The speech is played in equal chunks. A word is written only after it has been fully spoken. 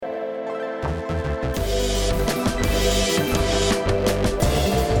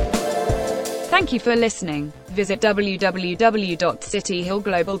Thank you for listening. Visit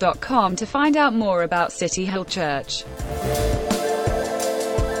www.cityhillglobal.com to find out more about City Hill Church.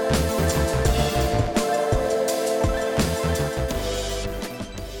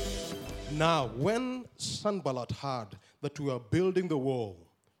 Now, when Sanballat heard that we were building the wall,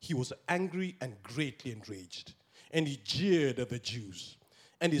 he was angry and greatly enraged, and he jeered at the Jews.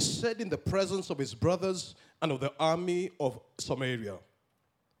 And he said in the presence of his brothers and of the army of Samaria,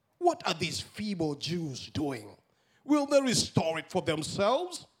 "What are these feeble Jews doing? Will they restore it for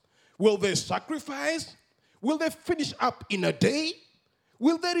themselves? Will they sacrifice? Will they finish up in a day?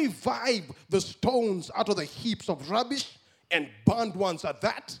 Will they revive the stones out of the heaps of rubbish and burned ones at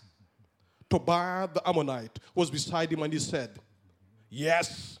that?" Tobiah the Ammonite was beside him, and he said,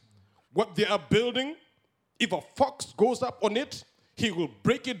 "Yes, what they are building, if a fox goes up on it, he will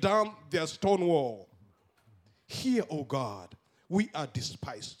break it down their stone wall. Hear, O God, we are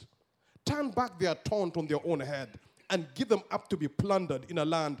despised. Turn back their taunt on their own head and give them up to be plundered in a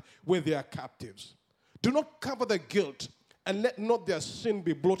land where they are captives. Do not cover their guilt, and let not their sin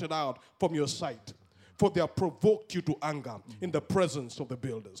be blotted out from your sight, for they have provoked you to anger in the presence of the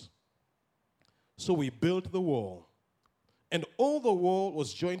builders." So we built the wall, and all the wall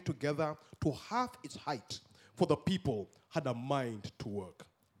was joined together to half its height, for the people had a mind to work.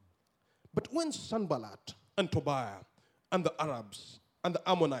 But when Sanballat and Tobiah and the Arabs and the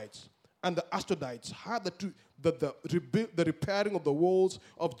Ammonites and the Ashdodites heard that the repairing of the walls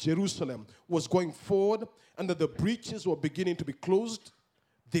of Jerusalem was going forward and that the breaches were beginning to be closed,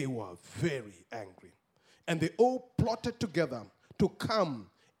 they were very angry. And they all plotted together to come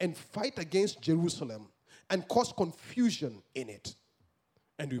and fight against Jerusalem and cause confusion in it.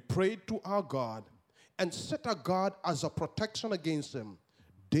 And we prayed to our God and set our God as a protection against them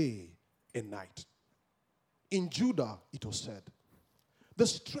day and night. In Judah, it was said, "The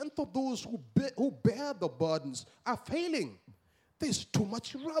strength of those who bear the burdens are failing. There's too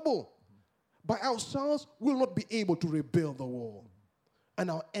much rubble. By ourselves, we'll not be able to rebuild the wall."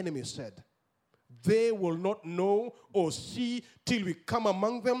 And our enemy said, "They will not know or see till we come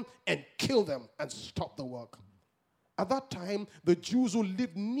among them and kill them and stop the work." At that time, the Jews who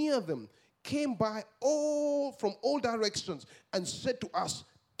lived near them came by from all directions and said to us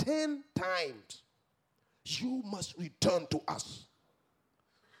 10 times, "You must return to us."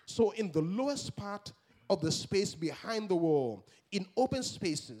 So in the lowest part of the space behind the wall, in open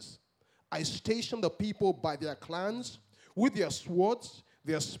spaces, I stationed the people by their clans with their swords,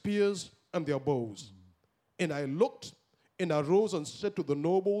 their spears, and their bows. And I looked and arose and said to the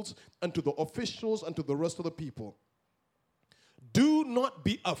nobles and to the officials and to the rest of the people, "Do not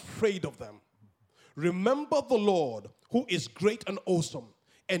be afraid of them. Remember the Lord, who is great and awesome,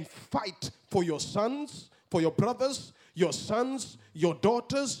 and fight for your sons, for your brothers, your sons, your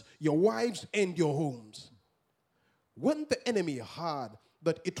daughters, your wives, and your homes." When the enemy heard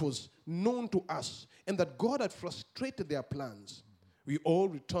that it was known to us and that God had frustrated their plans, we all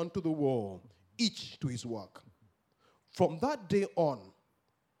returned to the wall, each to his work. From that day on,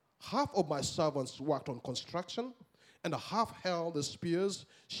 half of my servants worked on construction, and half held the spears,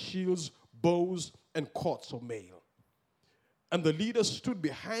 shields, bows, and cords of mail. And the leaders stood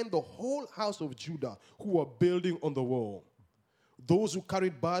behind the whole house of Judah who were building on the wall. Those who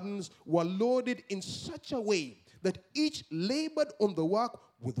carried burdens were loaded in such a way that each labored on the work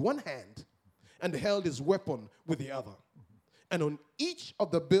with one hand and held his weapon with the other. And on each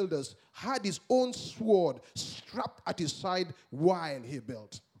of the builders had his own sword strapped at his side while he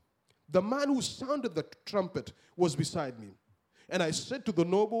built. The man who sounded the trumpet was beside me. And I said to the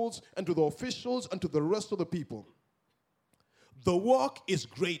nobles and to the officials and to the rest of the people, "The work is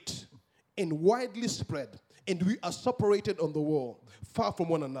great and widely spread, and we are separated on the wall, far from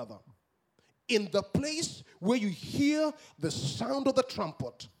one another. In the place where you hear the sound of the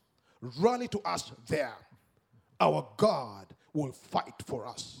trumpet, rally to us there. Our God will fight for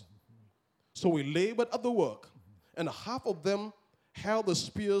us." So we labored at the work, and half of them held the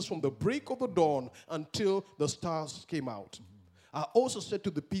spears from the break of the dawn until the stars came out. I also said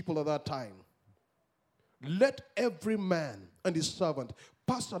to the people at that time, "Let every man and his servant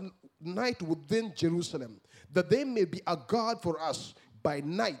pass a night within Jerusalem, that they may be a guard for us by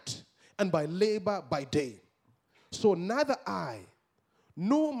night and by labor by day. So neither I,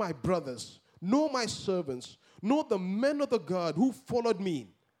 nor my brothers, nor my servants, nor the men of the guard who followed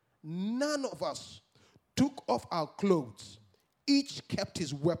me, none of us took off our clothes. Each kept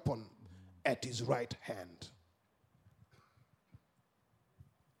his weapon at his right hand."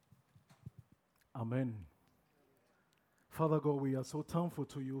 Amen. Father God, we are so thankful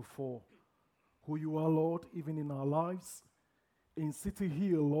to you for who you are, Lord, even in our lives. in City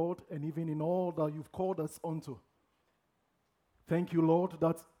Hill, Lord, and even in all that you've called us unto. Thank you, Lord,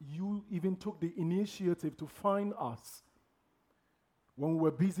 that you even took the initiative to find us. When we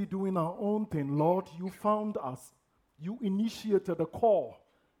were busy doing our own thing, Lord, you found us. You initiated a call,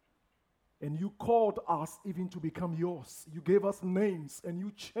 and you called us even to become yours. You gave us names, and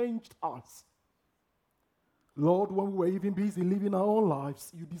you changed us. Lord, when we were even busy living our own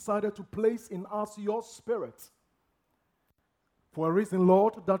lives, you decided to place in us your Spirit. For a reason,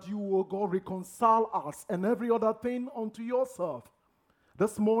 Lord, that you will go reconcile us and every other thing unto yourself.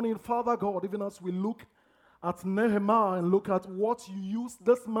 This morning, Father God, even as we look at Nehemiah and look at what you used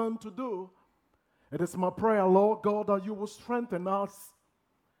this man to do, it is my prayer, Lord God, that you will strengthen us.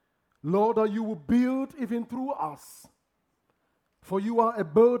 Lord, that you will build even through us. For you are a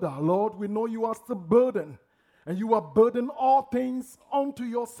builder, Lord. We know you are still burdened, and you are burdened all things unto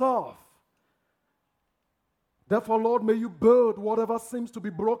yourself. Therefore, Lord, may you build whatever seems to be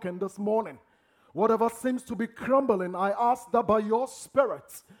broken this morning, whatever seems to be crumbling. I ask that by your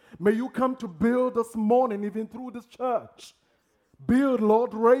Spirit, may you come to build this morning, even through this church. Build,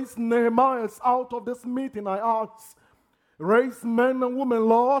 Lord, raise Nehemiahs out of this meeting, I ask. Raise men and women,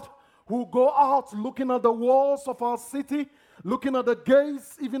 Lord, who go out looking at the walls of our city, looking at the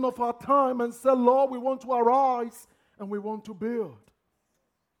gates even of our time, and say, Lord, we want to arise and we want to build.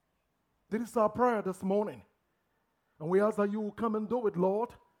 This is our prayer this morning. And we ask that you will come and do it, Lord,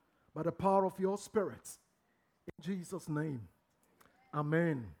 by the power of your Spirit. In Jesus' name,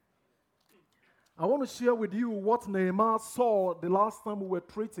 amen. I want to share with you what Nehemiah saw the last time we were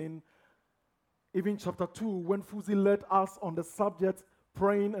treating, even chapter 2, when Fuzi led us on the subject,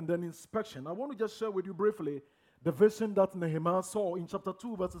 praying and then inspection. I want to just share with you briefly the vision that Nehemiah saw in chapter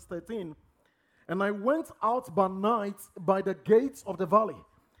 2, verses 13. And I went out by night by the gates of the valley,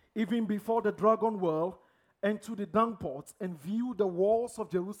 even before the dragon well, and to the dung pots, and viewed the walls of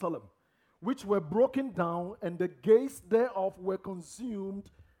Jerusalem, which were broken down, and the gates thereof were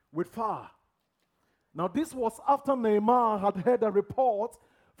consumed with fire. Now this was after Nehemiah had heard a report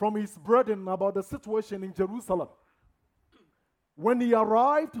from his brethren about the situation in Jerusalem. When he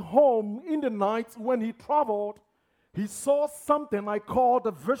arrived home in the night, when he traveled, he saw something I call the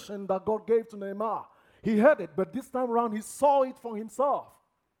vision that God gave to Nehemiah. He heard it, but this time around he saw it for himself.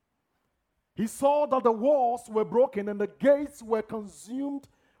 He saw that the walls were broken and the gates were consumed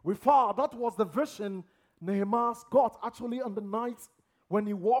with fire. That was the vision Nehemiah got actually on the night when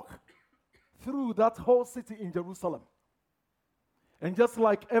he walked through that whole city in Jerusalem. And just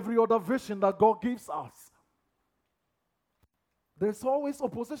like every other vision that God gives us, there's always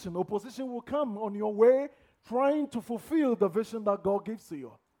opposition. Opposition will come on your way trying to fulfill the vision that God gives to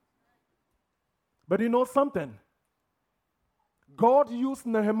you. But you know something? God used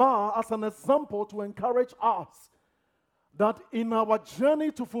Nehemiah as an example to encourage us that in our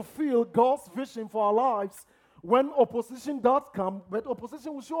journey to fulfill God's vision for our lives, when opposition does come, but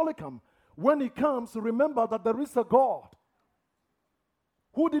opposition will surely come. When it comes, remember that there is a God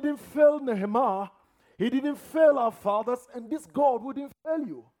who didn't fail Nehemiah, he didn't fail our fathers, and this God wouldn't fail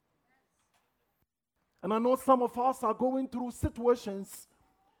you. And I know some of us are going through situations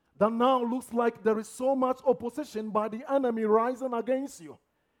that now looks like there is so much opposition by the enemy rising against you.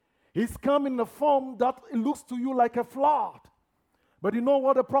 He's come in a form that it looks to you like a flood. But you know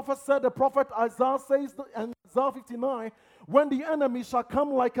what the prophet said? The prophet Isaiah says in Isaiah 59, when the enemy shall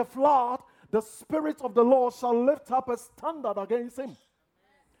come like a flood, the Spirit of the Lord shall lift up a standard against him.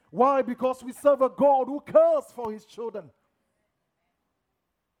 Why? Because we serve a God who cares for his children.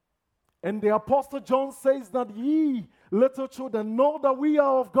 And the Apostle John says that ye, little children, know that we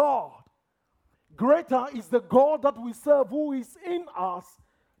are of God. Greater is the God that we serve who is in us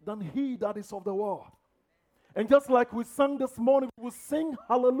than he that is of the world. And just like we sang this morning, we will sing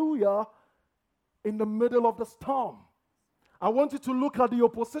hallelujah in the middle of the storm. I want you to look at the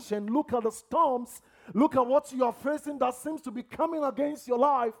opposition, look at the storms, look at what you are facing that seems to be coming against your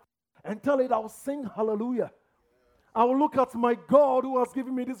life, and tell it, I will sing hallelujah. I will look at my God who has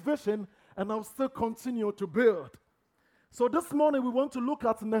given me this vision, and I will still continue to build. So this morning we want to look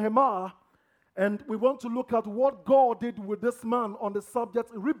at Nehemiah, and we want to look at what God did with this man on the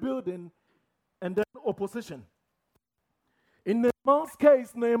subject rebuilding and then opposition. In Nehemiah's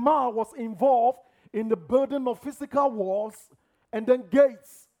case, Nehemiah was involved in the building of physical walls and then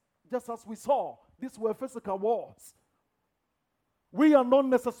gates, just as we saw. These were physical walls. We are not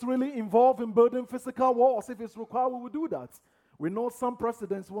necessarily involved in building physical walls. If it's required, we will do that. We know some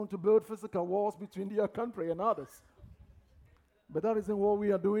presidents want to build physical walls between their country and others. But that isn't what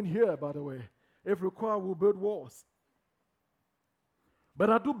we are doing here, by the way. If required, we'll build walls. But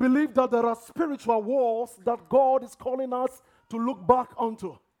I do believe that there are spiritual walls that God is calling us to look back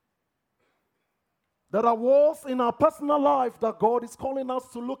onto. There are walls in our personal life that God is calling us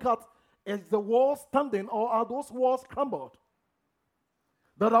to look at. Is the walls standing, or are those walls crumbled?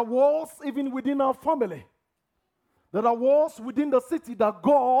 There are walls even within our family. There are walls within the city that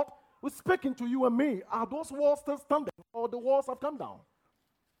God is speaking to you and me. Are those walls still standing, or the walls have come down?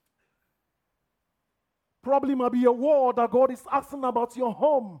 Probably might be a wall that God is asking about your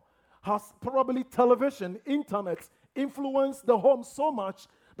home. Has probably television, internet influenced the home so much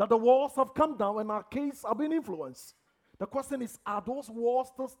that the walls have come down and our kids have been influenced. The question is, are those walls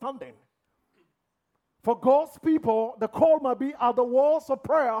still standing? For God's people, the call might be, are the walls of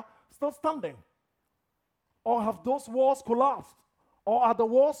prayer still standing? Or have those walls collapsed? Or are the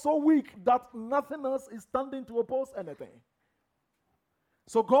walls so weak that nothing else is standing to oppose anything?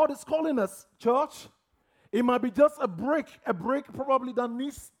 So God is calling us, church. It might be just a break probably that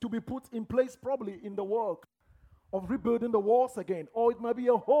needs to be put in place probably in the work of rebuilding the walls again. Or it might be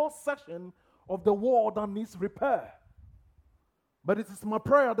a whole section of the wall that needs repair. But it is my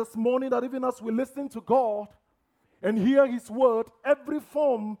prayer this morning that even as we listen to God and hear His word, every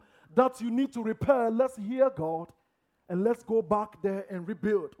form that you need to repair, let's hear God and let's go back there and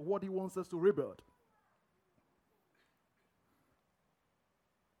rebuild what He wants us to rebuild.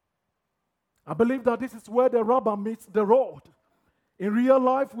 I believe that this is where the rubber meets the road. In real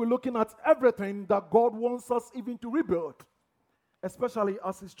life, we're looking at everything that God wants us even to rebuild, especially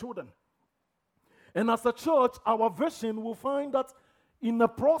as His children. And as a church, our vision will find that in the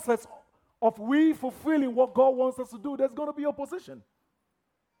process of we fulfilling what God wants us to do, there's going to be opposition.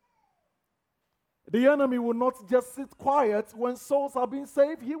 The enemy will not just sit quiet when souls are being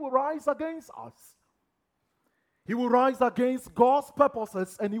saved. He will rise against us. He will rise against God's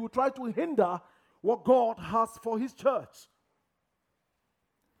purposes, and he will try to hinder what God has for His church.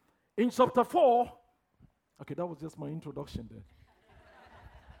 In chapter 4, okay, that was just my introduction there.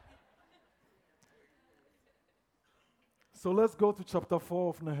 So let's go to chapter 4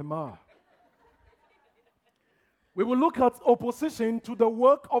 of Nehemiah. We will look at opposition to the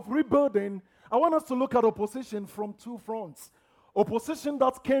work of rebuilding. I want us to look at opposition from two fronts. Opposition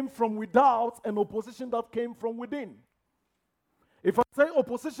that came from without and opposition that came from within. If I say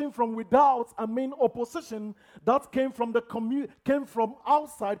opposition from without, I mean opposition that came from came from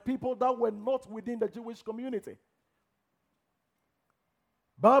outside, people that were not within the Jewish community.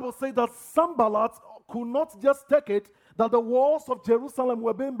 Bible says that Sanballat could not just take it that the walls of Jerusalem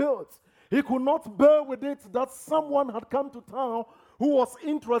were being built. He could not bear with it that someone had come to town who was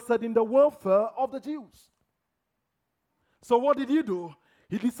interested in the welfare of the Jews. So what did he do?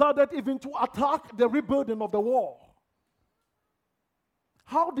 He decided even to attack the rebuilding of the wall.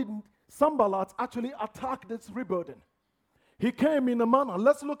 How did Sanballat actually attack this rebuilding? He came in a manner,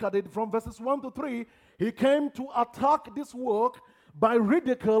 let's look at it from verses 1 to 3. He came to attack this work by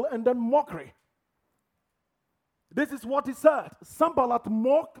ridicule and then mockery. This is what he said. Sanballat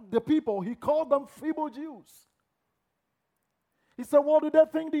mocked the people. He called them feeble Jews. He said, what do they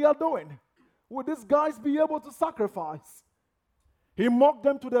think they are doing? Will these guys be able to sacrifice? He mocked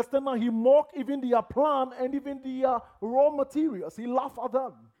them to the extent that he mocked even their plan and even their raw materials. He laughed at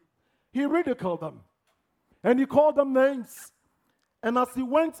them. He ridiculed them. And he called them names. And as he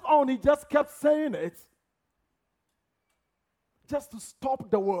went on, he just kept saying it just to stop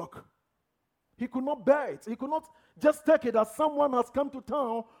the work. He could not bear it. He could not just take it as someone has come to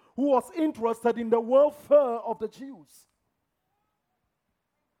town who was interested in the welfare of the Jews.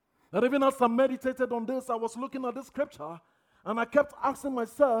 And even as I meditated on this, I was looking at this scripture, and I kept asking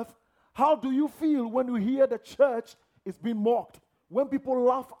myself, how do you feel when you hear the church is being mocked? When people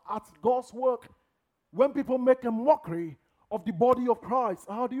laugh at God's work, when people make a mockery of the body of Christ,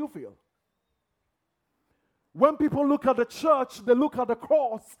 how do you feel? When people look at the church, they look at the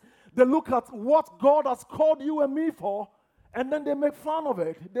cross, they look at what God has called you and me for, and then they make fun of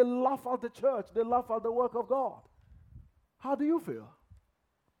it. They laugh at the church, they laugh at the work of God. How do you feel?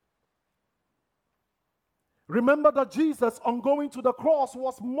 Remember that Jesus, on going to the cross,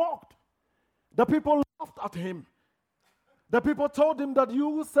 was mocked. The people laughed at him. The people told him that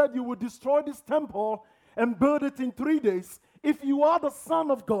you said you would destroy this temple and build it in 3 days. If you are the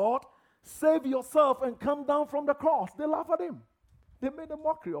Son of God, save yourself and come down from the cross. They laughed at him. They made a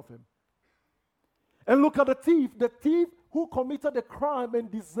mockery of him. And look at the thief who committed a crime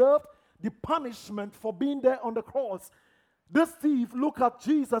and deserved the punishment for being there on the cross. This thief looked at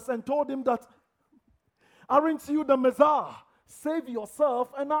Jesus and told him that, aren't you the Messiah? Save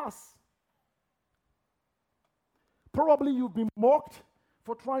yourself and us. Probably you've been mocked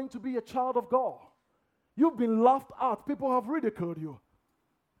for trying to be a child of God. You've been laughed at. People have ridiculed you.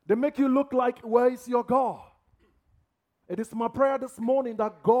 They make you look like, where is your God? It is my prayer this morning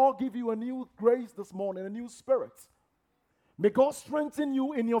that God give you a new grace this morning, a new spirit. May God strengthen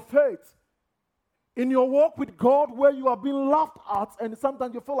you in your faith, in your walk with God where you are being laughed at and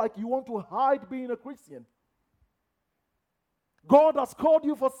sometimes you feel like you want to hide being a Christian. God has called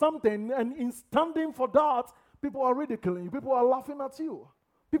you for something, and in standing for that, people are ridiculing you. People are laughing at you.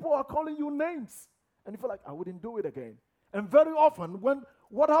 People are calling you names. And you feel like, I wouldn't do it again. And very often,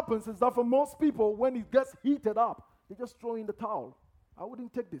 what happens is that for most people, when it gets heated up, they just throw in the towel. I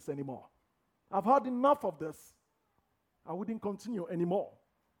wouldn't take this anymore. I've had enough of this. I wouldn't continue anymore.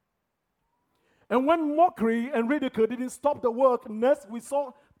 And when mockery and ridicule didn't stop the work, next we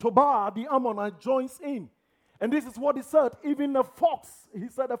saw Tobiah the Ammonite joins in. And this is what he said, even a fox, he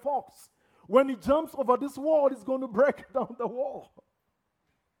said a fox, when he jumps over this wall, he's going to break down the wall.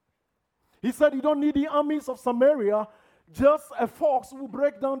 He said you don't need the armies of Samaria, just a fox will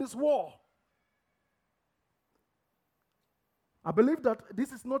break down this wall. I believe that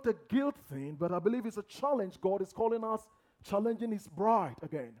this is not a guilt thing, but I believe it's a challenge. God is calling us, challenging his bride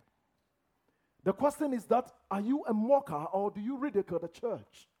again. The question is that, are you a mocker or do you ridicule the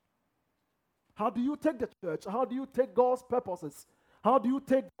church? How do you take the church? How do you take God's purposes? How do you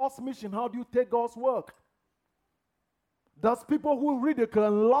take God's mission? How do you take God's work? Does people who ridicule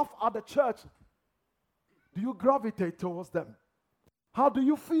and laugh at the church, do you gravitate towards them? How do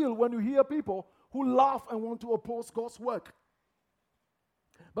you feel when you hear people who laugh and want to oppose God's work?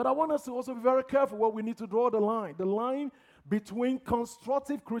 But I want us to also be very careful where we need to draw the line between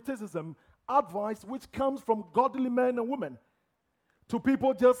constructive criticism, advice which comes from godly men and women, to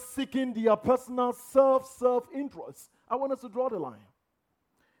people just seeking their personal self-interest. I want us to draw the line.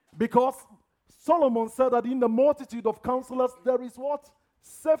 Because Solomon said that in the multitude of counselors there is what?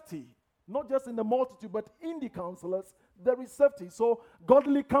 Safety. Not just in the multitude, but in the counselors there is safety. So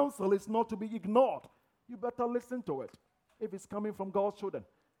godly counsel is not to be ignored. You better listen to it if it's coming from God's children.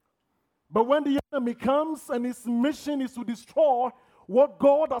 But when the enemy comes and his mission is to destroy what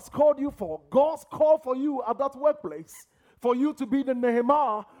God has called you for, God's call for you at that workplace, for you to be the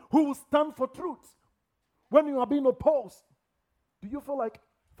Nehemiah who will stand for truth. When you are being opposed, do you feel like,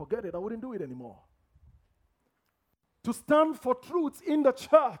 forget it, I wouldn't do it anymore? To stand for truth in the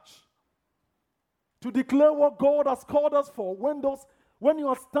church, to declare what God has called us for, when you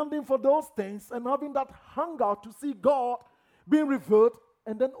are standing for those things and having that hunger to see God being revealed,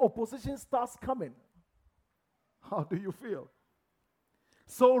 and then opposition starts coming, how do you feel?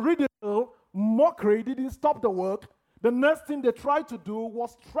 So ridicule, mockery didn't stop the work. The next thing they tried to do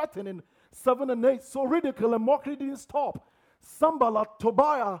was threatening 7 and 8. So ridicule and mockery didn't stop. Sanballat,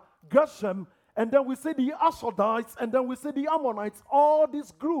 Tobiah, Geshem, and then we see the Ashdodites, and then we see the Ammonites. All this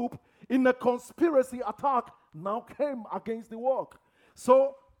group in a conspiracy attack now came against the work.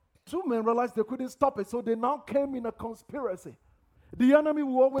 So 2 men realized they couldn't stop it, so they now came in a conspiracy. The enemy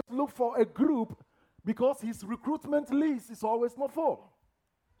will always look for a group because his recruitment list is always not full.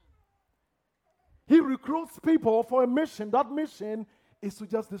 He recruits people for a mission. That mission is to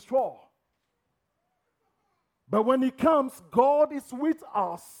just destroy. But when he comes, God is with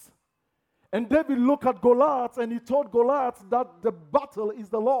us. And David looked at Goliath and he told Goliath that the battle is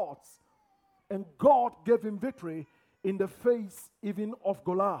the Lord's. And God gave him victory in the face even of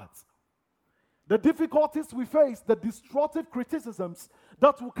Goliath. The difficulties we face, the destructive criticisms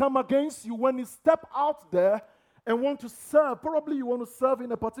that will come against you when you step out there and want to serve. Probably you want to serve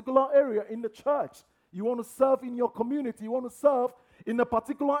in a particular area in the church. You want to serve in your community. You want to serve in a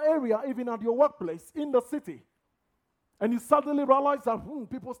particular area, even at your workplace, in the city. And you suddenly realize that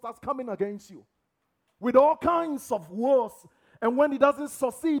people start coming against you with all kinds of words. And when it doesn't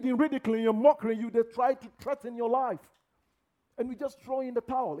succeed in ridiculing you, mocking you, they try to threaten your life. And we just throw in the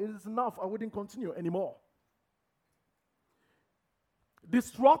towel. It is enough. I wouldn't continue anymore.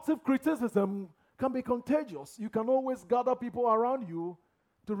 Destructive criticism can be contagious. You can always gather people around you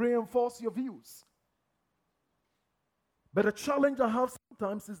to reinforce your views. But the challenge I have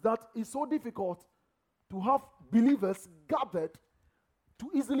sometimes is that it's so difficult to have believers gathered to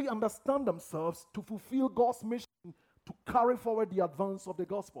easily understand themselves, to fulfill God's mission, to carry forward the advance of the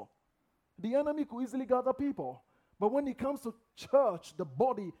gospel. The enemy could easily gather people. But when it comes to church, the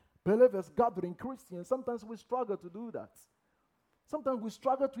body, believers gathering, Christians, sometimes we struggle to do that. Sometimes we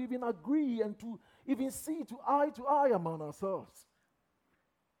struggle to even agree and to even see to eye among ourselves.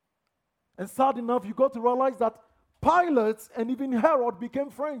 And sad enough, you got to realize that Pilate and even Herod became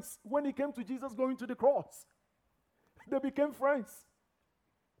friends when it came to Jesus going to the cross. They became friends.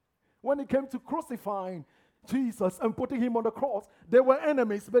 When it came to crucifying Jesus and putting him on the cross, they were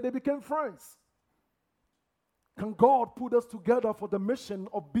enemies, but they became friends. Can God put us together for the mission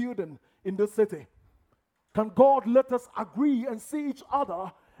of building in this city? Can God let us agree and see each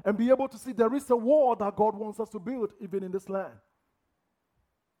other and be able to see there is a wall that God wants us to build even in this land?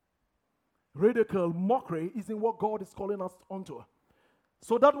 Ridicule, mockery isn't what God is calling us onto.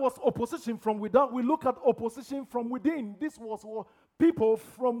 So that was opposition from without. We look at opposition from within. This was people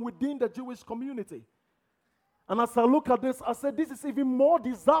from within the Jewish community. And as I look at this, I said this is even more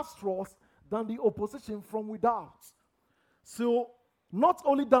disastrous than the opposition from without. So not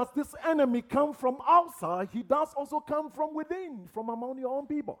only does this enemy come from outside, he does also come from within, from among your own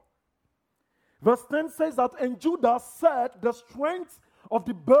people. Verse 10 says that, and Judah said, the strength of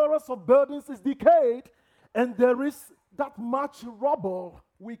the bearers of burdens is decayed, and there is that much rubble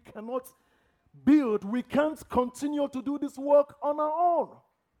we cannot build. We can't continue to do this work on our own.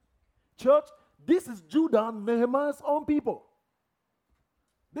 Church, this is Judah and Nehemiah's own people.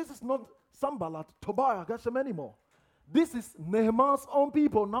 This is not Sanballat, Tobiah, Geshem anymore. This is Nehemiah's own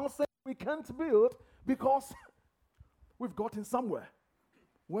people now saying we can't build because we've gotten somewhere.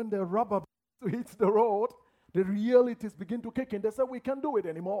 When the rubber hits the road, the realities begin to kick in. They say we can't do it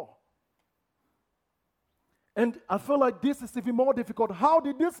anymore. And I feel like this is even more difficult. How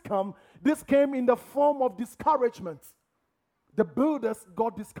did this come? This came in the form of discouragement. The builders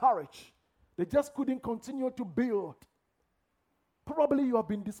got discouraged. They just couldn't continue to build. Probably you have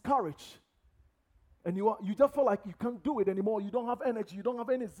been discouraged. And you just feel like you can't do it anymore. You don't have energy. You don't have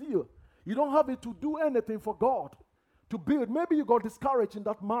any zeal. You don't have it to do anything for God, to build. Maybe you got discouraged in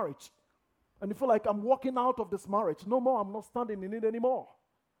that marriage. And you feel like, I'm walking out of this marriage. No more, I'm not standing in it anymore.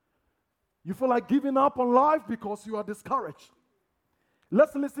 You feel like giving up on life because you are discouraged.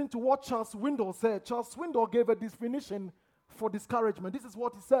 Let's listen to what Charles Swindoll said. Charles Swindoll gave a definition for discouragement. This is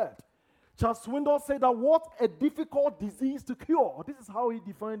what he said. Charles Swindoll said that what a difficult disease to cure. This is how he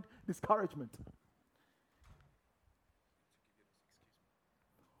defined discouragement.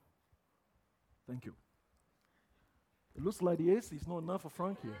 Thank you. It looks like the AC is not enough for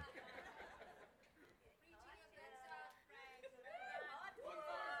Frank here.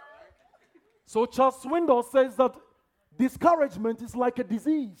 So Charles Swindoll says that discouragement is like a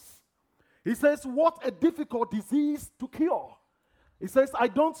disease. He says, what a difficult disease to cure. He says, I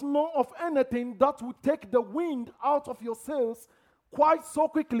don't know of anything that would take the wind out of your sails quite so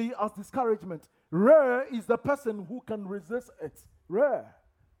quickly as discouragement. Rare is the person who can resist it. Rare.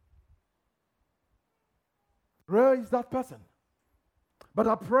 Rare is that person. But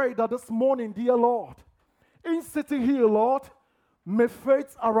I pray that this morning, dear Lord, in sitting here, Lord, may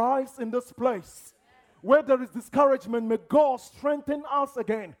faith arise in this place. Where there is discouragement, may God strengthen us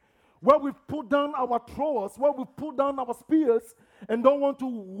again. Where we've put down our throwers, where we've put down our spears and don't want to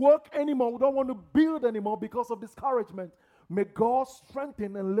work anymore, we don't want to build anymore because of discouragement, may God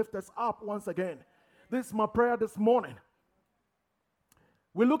strengthen and lift us up once again. This is my prayer this morning.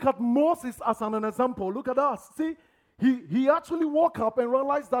 We look at Moses as an example. Look at us. See, he actually woke up and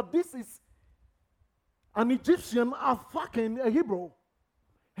realized that this is an Egyptian attacking a Hebrew.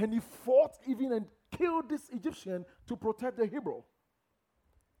 And he fought even and killed this Egyptian to protect the Hebrew.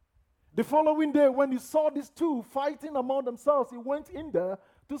 The following day, when he saw these two fighting among themselves, he went in there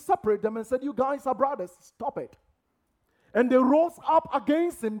to separate them and said, you guys are brothers, stop it. And they rose up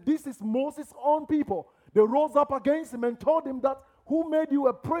against him. This is Moses' own people. They rose up against him and told him that, who made you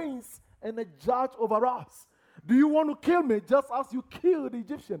a prince and a judge over us? Do you want to kill me just as you killed the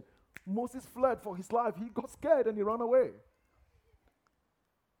Egyptian? Moses fled for his life. He got scared and he ran away.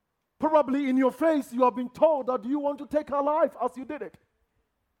 Probably in your face, you have been told that you want to take her life as you did it.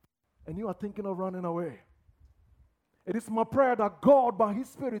 And you are thinking of running away. It is my prayer that God, by His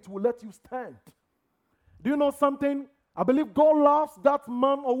Spirit, will let you stand. Do you know something? I believe God loves that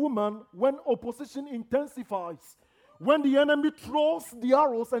man or woman when opposition intensifies. When the enemy throws the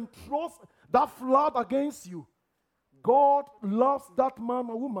arrows and throws that flood against you, God loves that man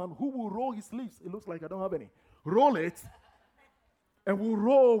or woman who will roll his sleeves. It looks like I don't have any. Roll it and will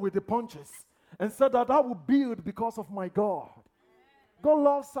roll with the punches and say that I will build because of my God. God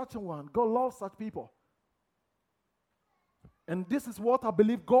loves such a one. God loves such people. And this is what I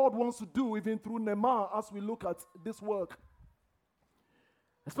believe God wants to do even through Nehemiah as we look at this work.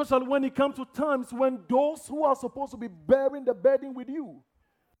 Especially when it comes to times when those who are supposed to be bearing the burden with you,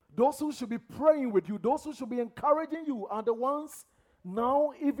 those who should be praying with you, those who should be encouraging you are the ones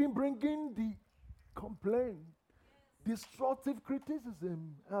now even bringing the complaint, destructive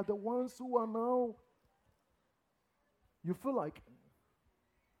criticism, are the ones who are now, you feel like,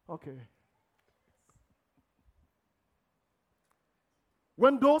 okay.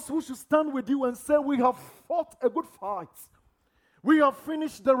 When those who should stand with you and say, we have fought a good fight, we have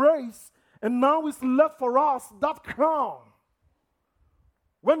finished the race, and now it's left for us that crown.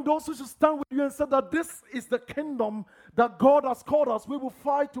 When those who should stand with you and say that this is the kingdom that God has called us, we will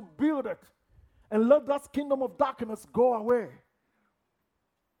fight to build it and let that kingdom of darkness go away.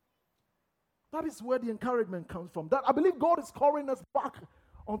 That is where the encouragement comes from. That I believe God is calling us back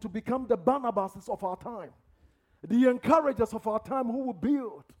on to become the Barnabases of our time, the encouragers of our time who will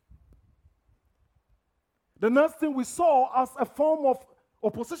build. The next thing we saw as a form of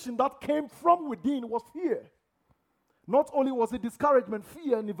opposition that came from within was fear. Not only was it discouragement,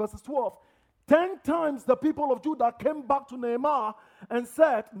 fear in verses 12. 10 times the people of Judah came back to Nehemiah and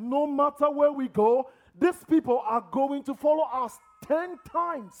said, no matter where we go, these people are going to follow us. 10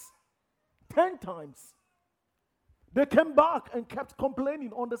 times. 10 times. They came back and kept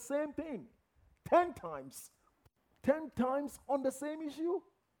complaining on the same thing. 10 times. 10 times on the same issue.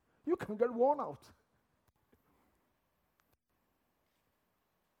 You can get worn out.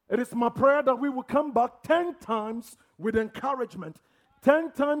 It is my prayer that we will come back 10 times with encouragement,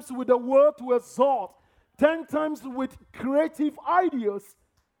 10 times with a word to exhort, 10 times with creative ideas,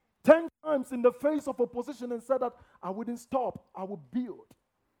 10 times in the face of opposition and say that I wouldn't stop, I will build,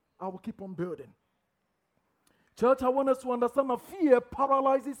 I will keep on building. Church, I want us to understand that fear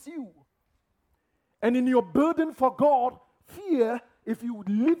paralyzes you. And in your burden for God, fear, if you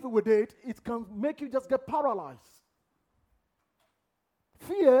live with it, it can make you just get paralyzed.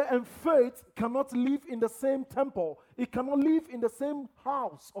 Fear and faith cannot live in the same temple. It cannot live in the same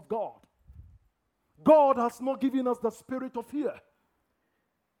house of God. God has not given us the spirit of fear.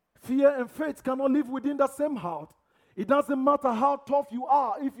 Fear and faith cannot live within the same house. It doesn't matter how tough you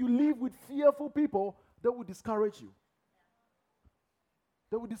are. If you live with fearful people, they will discourage you.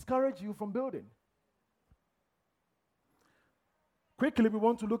 They will discourage you from building. Quickly, we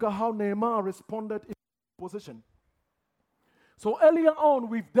want to look at how Nehemiah responded in opposition. So earlier on,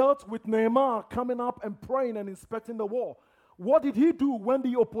 we've dealt with Nehemiah coming up and praying and inspecting the wall. What did he do when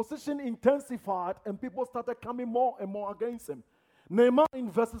the opposition intensified and people started coming more and more against him? Nehemiah in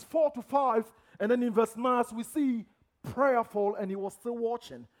verses 4 to 5, and then in verse 9, we see prayerful, and he was still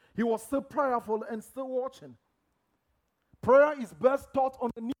watching. He was still prayerful and still watching. Prayer is best taught on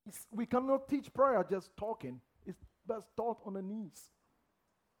the knees. We cannot teach prayer just talking. It's best taught on the knees.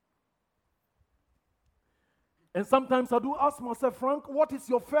 And sometimes I do ask myself, Frank, what is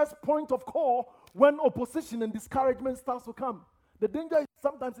your first point of call when opposition and discouragement starts to come? The danger is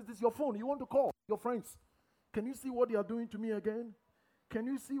sometimes it is your phone. You want to call your friends. Can you see what they are doing to me again? Can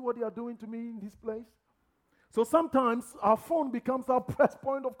you see what they are doing to me in this place? So sometimes our phone becomes our first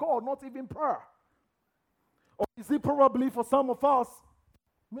point of call, not even prayer. Or is it probably for some of us,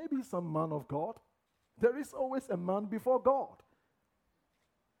 maybe some man of God? There is always a man before God.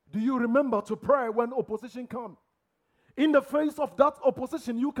 Do you remember to pray when opposition comes? In the face of that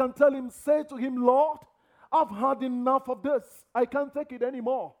opposition, you can tell him, say to him, Lord, I've had enough of this. I can't take it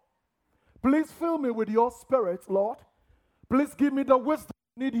anymore. Please fill me with your spirit, Lord. Please give me the wisdom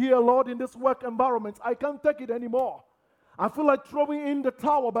I need here, Lord, in this work environment. I can't take it anymore. I feel like throwing in the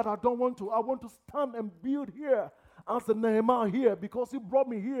towel, but I don't want to. I want to stand and build here as a Nehemiah here because you brought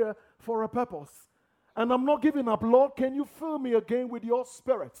me here for a purpose. And I'm not giving up. Lord, can you fill me again with your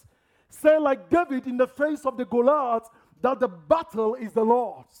spirit? Say like David in the face of the Goliath that the battle is the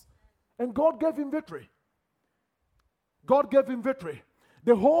Lord's. And God gave him victory. God gave him victory.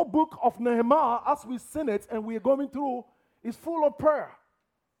 The whole book of Nehemiah, as we've seen it and we're going through, is full of prayer.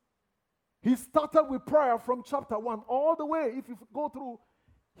 He started with prayer from chapter 1 all the way. If you go through,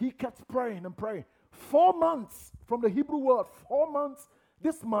 he kept praying and praying. 4 months from the Hebrew word, 4 months,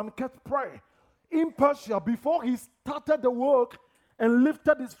 this man kept praying. In Persia, before he started the work and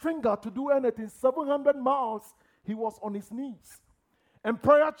lifted his finger to do anything, 700 miles, he was on his knees. And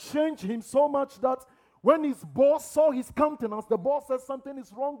prayer changed him so much that when his boss saw his countenance, the boss said, something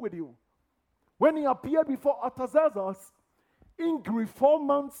is wrong with you. When he appeared before Artaxerxes, in grief, 4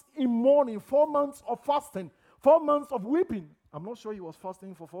 months in mourning, 4 months of fasting, 4 months of weeping. I'm not sure he was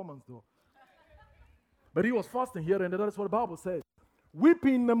fasting for 4 months though. But he was fasting here, and that is what the Bible says.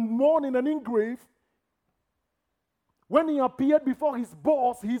 Weeping and mourning and in grief. When he appeared before his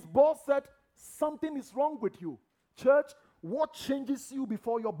boss said, something is wrong with you. Church, what changes you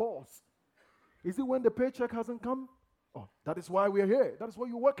before your boss? Is it when the paycheck hasn't come? Oh, that is why we're here. That is what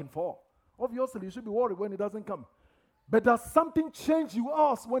you're working for. Obviously, you should be worried when it doesn't come. But does something change you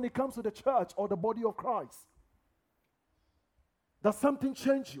us when it comes to the church or the body of Christ? Does something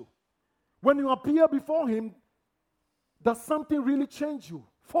change you? When you appear before him, does something really change you?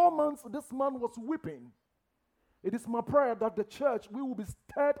 4 months, this man was weeping. It is my prayer that the church, we will be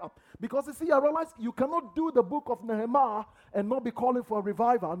stirred up. Because you see, I realize you cannot do the book of Nehemiah and not be calling for a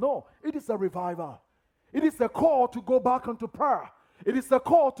revival. No, it is a revival. It is a call to go back into prayer. It is a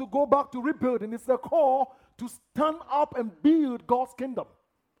call to go back to rebuilding. It's a call to stand up and build God's kingdom.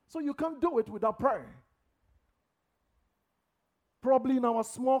 So you can't do it without praying. Probably in our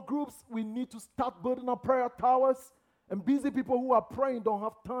small groups, we need to start building our prayer towers. And busy people who are praying don't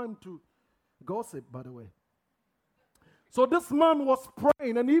have time to gossip, by the way. So this man was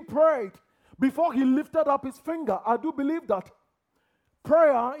praying, and he prayed before he lifted up his finger. I do believe that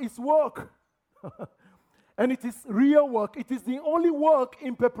prayer is work. And it is real work. It is the only work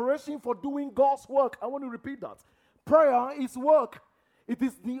in preparation for doing God's work. I want to repeat that. Prayer is work. It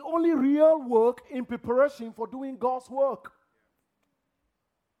is the only real work in preparation for doing God's work.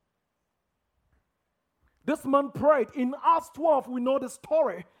 This man prayed. In Acts 12, we know the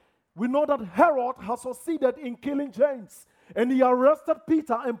story. We know that Herod has succeeded in killing James. And he arrested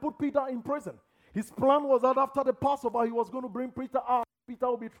Peter and put Peter in prison. His plan was that after the Passover, he was going to bring Peter out. Peter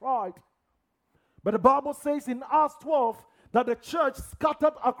will be tried. But the Bible says in Acts 12 that the church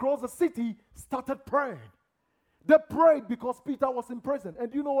scattered across the city started praying. They prayed because Peter was in prison.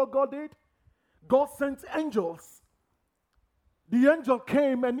 And you know what God did? God sent angels. The angel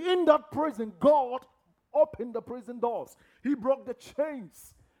came, and in that prison, God opened the prison doors. He broke the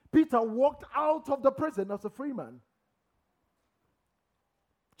chains. Peter walked out of the prison as a free man.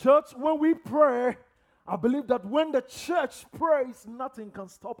 Church, when we pray, I believe that when the church prays, nothing can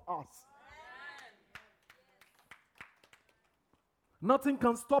stop us. Nothing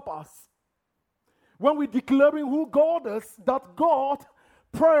can stop us. When we're declaring who God is, that God,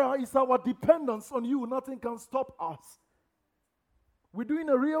 prayer is our dependence on you, nothing can stop us. We're doing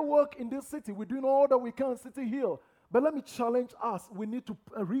a real work in this city. We're doing all that we can, City Hill. But let me challenge us. We need to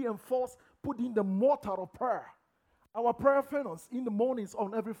reinforce, put in the mortar of prayer. Our prayer furnace in the mornings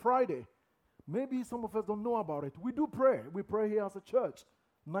on every Friday. Maybe some of us don't know about it. We do pray. We pray here as a church.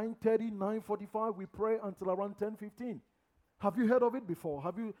 9:30, 9:45, we pray until around 10:15. Have you heard of it before?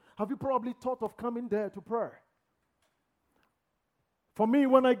 Have you probably thought of coming there to pray? For me,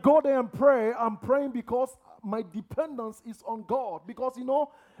 when I go there and pray, I'm praying because my dependence is on God. Because,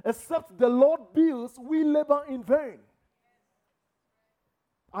 except the Lord builds, we labor in vain.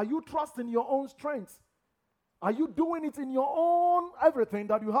 Are you trusting your own strength? Are you doing it in your own everything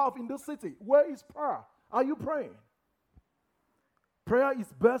that you have in this city? Where is prayer? Are you praying? Prayer is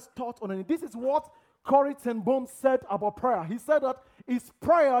best taught on it. This is what Corrie ten Boom said about prayer. He said that, is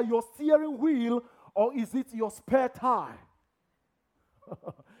prayer your steering wheel or is it your spare tire?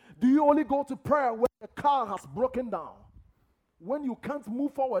 Do you only go to prayer when the car has broken down? When you can't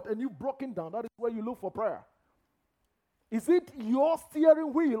move forward and you've broken down, that is where you look for prayer. Is it your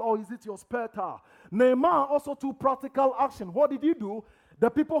steering wheel or is it your spare tire? Nehemiah also took practical action. What did he do? The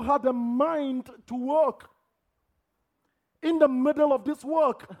people had a mind to work. In the middle of this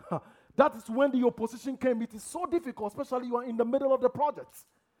work, that is when the opposition came. It is so difficult, especially you are in the middle of the projects.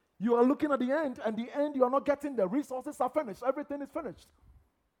 You are looking at the end, and the end you are not getting. The resources are finished. Everything is finished.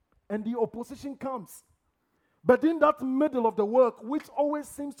 And the opposition comes. But in that middle of the work, which always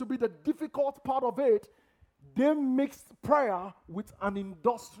seems to be the difficult part of it, they mixed prayer with an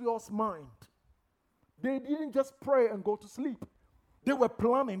industrious mind. They didn't just pray and go to sleep. They were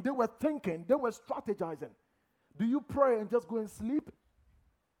planning, they were thinking, they were strategizing. Do you pray and just go and sleep?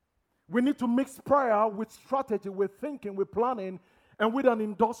 We need to mix prayer with strategy, with thinking, with planning, and with an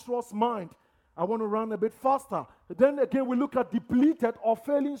industrious mind. I want to run a bit faster. Then again, we look at depleted or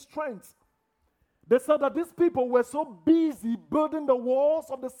failing strength. They said that these people were so busy building the walls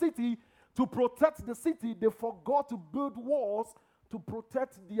of the city to protect the city, they forgot to build walls to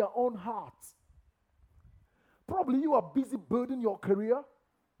protect their own hearts. Probably you are busy building your career,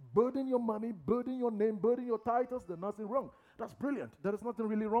 building your money, building your name, building your titles. There's nothing wrong. That's brilliant. There is nothing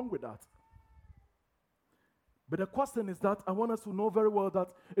really wrong with that. But the question is that I want us to know very well that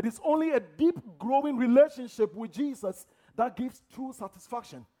it is only a deep growing relationship with Jesus that gives true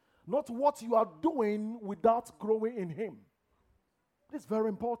satisfaction. Not what you are doing without growing in Him. It's very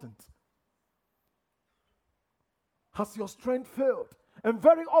important. Has your strength failed? And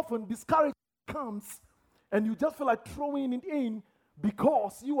very often discouragement comes and you just feel like throwing it in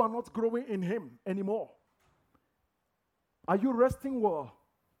because you are not growing in Him anymore. Are you resting well?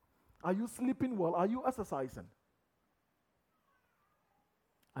 Are you sleeping well? Are you exercising?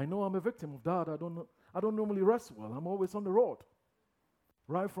 I know I'm a victim of that. I don't normally rest well. I'm always on the road.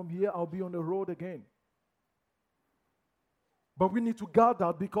 Right from here, I'll be on the road again. But we need to guard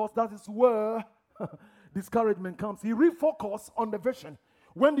that because that is where discouragement comes. He refocused on the vision.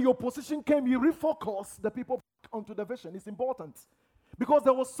 When the opposition came, he refocused the people onto the vision. It's important. Because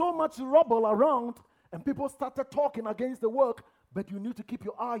there was so much rubble around and people started talking against the work But you need to keep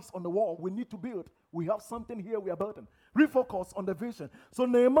your eyes on the wall. We need to build. We have something here we are building. Refocus on the vision. So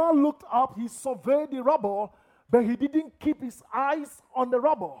Nehemiah looked up, he surveyed the rubble, but he didn't keep his eyes on the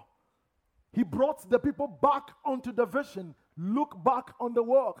rubble. He brought the people back onto the vision. Look back on the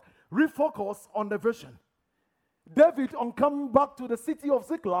work. Refocus on the vision. David, on coming back to the city of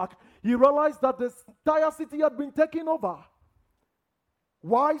Ziklag, he realized that the entire city had been taken over.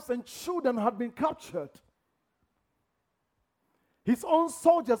 Wives and children had been captured. His own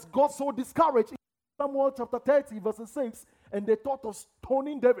soldiers got so discouraged in Samuel chapter 30, verse 6, and they thought of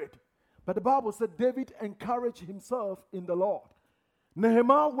stoning David. But the Bible said David encouraged himself in the Lord.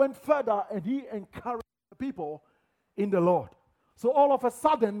 Nehemiah went further and he encouraged the people in the Lord. So all of a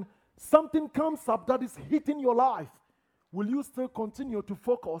sudden, something comes up that is hitting your life. Will you still continue to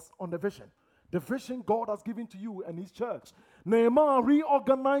focus on the vision? The vision God has given to you and his church. Nehemiah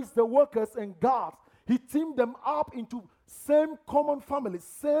reorganized the workers and guards. He teamed them up into same common families,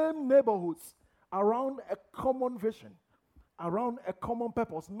 same neighborhoods, around a common vision, around a common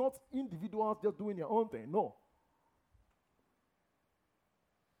purpose, not individuals just doing their own thing. No.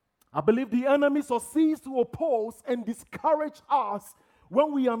 I believe the enemy succeeds to oppose and discourage us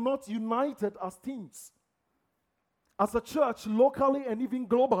when we are not united as teams, as a church, locally and even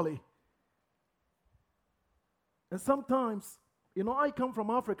globally. And sometimes, I come from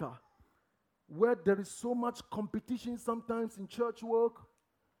Africa, where there is so much competition sometimes in church work.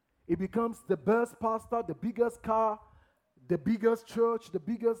 It becomes the best pastor, the biggest car, the biggest church, the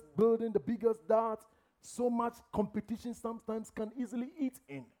biggest building, the biggest that. So much competition sometimes can easily eat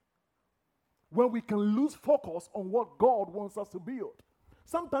in, when we can lose focus on what God wants us to build.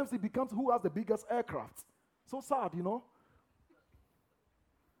 Sometimes it becomes who has the biggest aircraft. So sad,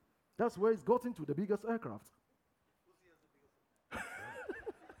 That's where it's gotten to, the biggest aircraft.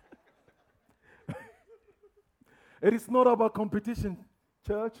 It is not about competition,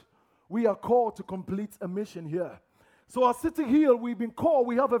 church. We are called to complete a mission here. So at City Hill, we've been called,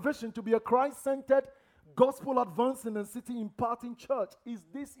 we have a vision to be a Christ-centered, gospel-advancing and city-imparting church. Is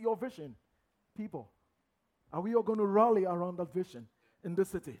this your vision, people? Are we all going to rally around that vision in this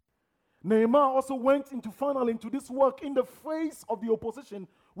city? Nehemiah also went finally into this work in the face of the opposition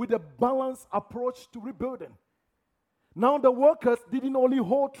with a balanced approach to rebuilding. Now the workers didn't only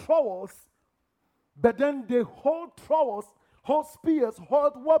hold trowels, but then they hold trowels, hold spears,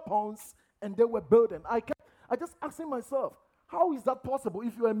 hold weapons, and they were building. I just asking myself, how is that possible?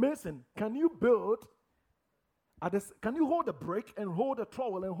 If you're a mason, can you build? Can you hold a brick and hold a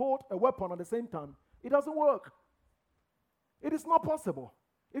trowel and hold a weapon at the same time? It doesn't work. It is not possible.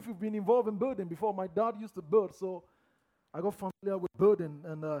 If you've been involved in building before, my dad used to build, so I got familiar with building,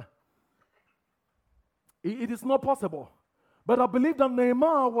 and it is not possible. But I believe that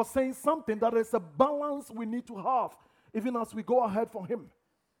Nehemiah was saying something, that is a balance we need to have, even as we go ahead for him.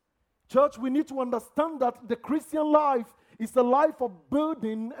 Church, we need to understand that the Christian life is a life of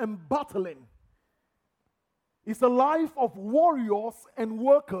building and battling. It's a life of warriors and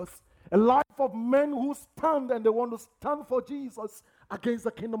workers, a life of men who stand and they want to stand for Jesus against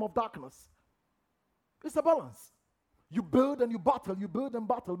the kingdom of darkness. It's a balance. You build and you battle, you build and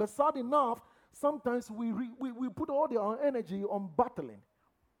battle. But sad enough, sometimes we put all our energy on battling.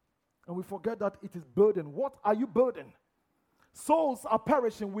 And we forget that it is burden. What are you burden? Souls are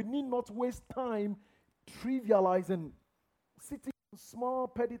perishing. We need not waste time trivializing, sitting on small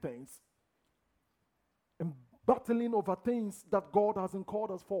petty things and battling over things that God hasn't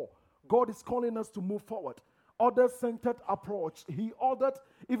called us for. God is calling us to move forward. Other-centered approach. He ordered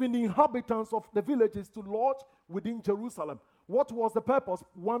even the inhabitants of the villages to lodge within Jerusalem. What was the purpose?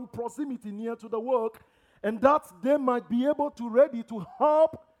 One, proximity near to the work, and that they might be able to ready to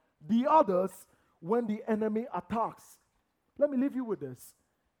help the others when the enemy attacks. Let me leave you with this.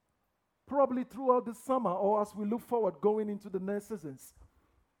 Probably throughout the summer, or as we look forward going into the next seasons,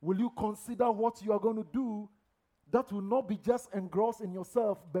 will you consider what you are going to do that will not be just engrossed in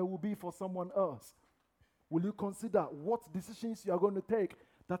yourself, but will be for someone else? Will you consider what decisions you are going to take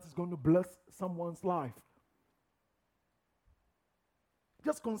that is going to bless someone's life?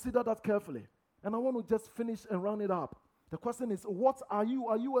 Just consider that carefully. And I want to just finish and round it up. The question is, what are you?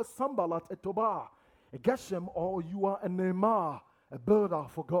 Are you a Sanballat, a Tobiah, a Geshem, or you are a Nehemiah, a builder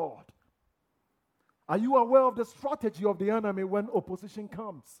for God? Are you aware of the strategy of the enemy when opposition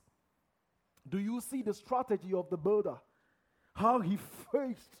comes? Do you see the strategy of the builder? How he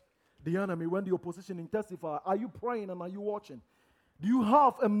faced the enemy when the opposition intensified? Are you praying and are you watching? Do you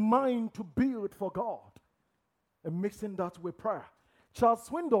have a mind to build for God? And mixing that with prayer. Charles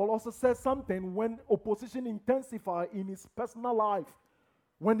Swindoll also says something when opposition intensified in his personal life.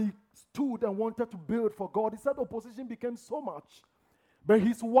 when he stood and wanted to build for God, he said opposition became so much. But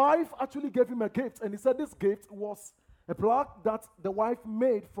his wife actually gave him a gift, and he said this gift was a plaque that the wife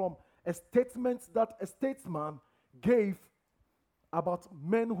made from a statement that a statesman gave about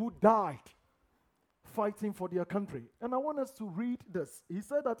men who died fighting for their country. And I want us to read this. He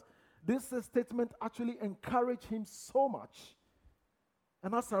said that this statement actually encouraged him so much.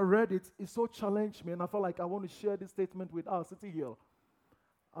 And as I read it, it so challenged me, and I felt like I want to share this statement with our City Hill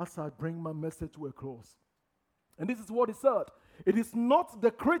as I bring my message to a close. And this is what he said. It is not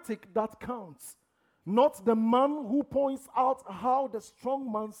the critic that counts, not the man who points out how the strong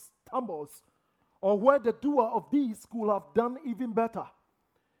man stumbles, or where the doer of these could have done even better.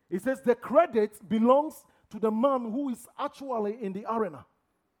 It says the credit belongs to the man who is actually in the arena,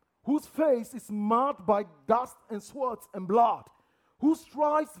 whose face is marred by dust and sweat and blood, who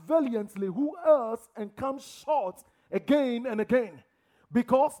strives valiantly, who errs and comes short again and again,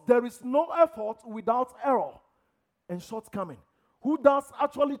 because there is no effort without error and shortcoming, who does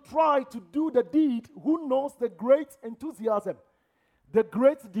actually try to do the deed, who knows the great enthusiasm, the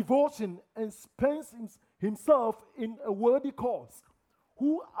great devotion, and spends himself in a worthy cause,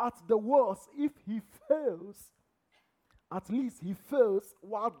 who at the worst, if he fails, at least he fails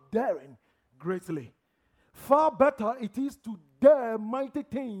while daring greatly. Far better it is to dare mighty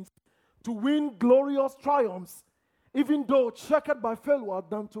things, to win glorious triumphs, even though checkered by failure,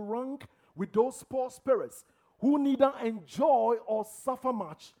 than to rank with those poor spirits who neither enjoy or suffer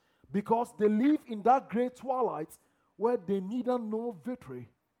much, because they live in that great twilight where they neither know victory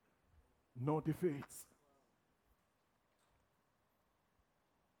nor defeats.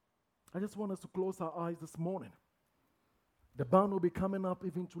 I just want us to close our eyes this morning. The band will be coming up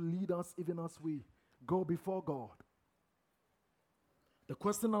even to lead us, even as we go before God. The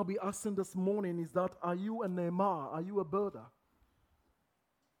question I'll be asking this morning is that, are you a Nehemiah? Are you a builder?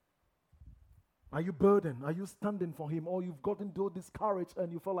 Are you burdened? Are you standing for him? Or you've gotten discouraged and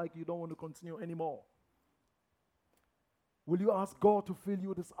you feel like you don't want to continue anymore? Will you ask God to fill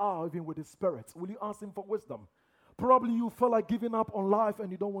you this hour even with his Spirit? Will you ask him for wisdom? Probably you feel like giving up on life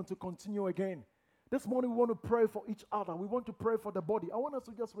and you don't want to continue again. This morning we want to pray for each other. We want to pray for the body. I want us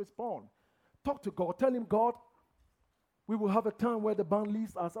to just respond. Talk to God. Tell him, God, we will have a time where the band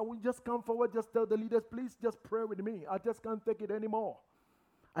leads us. I will just come forward, just tell the leaders, please just pray with me. I just can't take it anymore.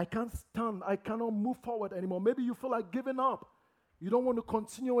 I can't stand. I cannot move forward anymore. Maybe you feel like giving up. You don't want to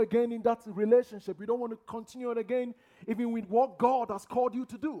continue again in that relationship. You don't want to continue it again even with what God has called you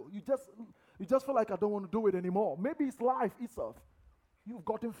to do. You just feel like I don't want to do it anymore. Maybe it's life itself. You've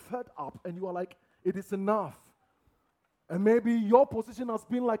gotten fed up and you are like, it is enough. And maybe your position has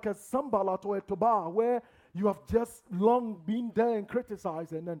been like a Sanballat or a Tobiah, where you have just long been there and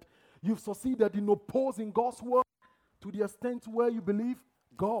criticizing, and you've succeeded in opposing God's word to the extent where you believe,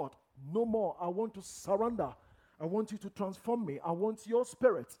 God, no more. I want to surrender. I want you to transform me. I want your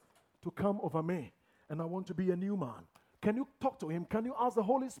Spirit to come over me, and I want to be a new man. Can you talk to him? Can you ask the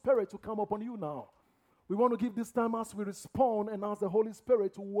Holy Spirit to come upon you now? We want to give this time as we respond and ask the Holy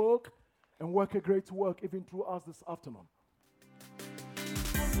Spirit to work and work a great work even through us this afternoon.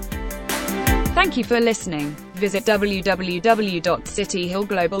 Thank you for listening. Visit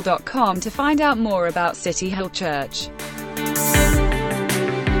www.cityhillglobal.com to find out more about City Hill Church.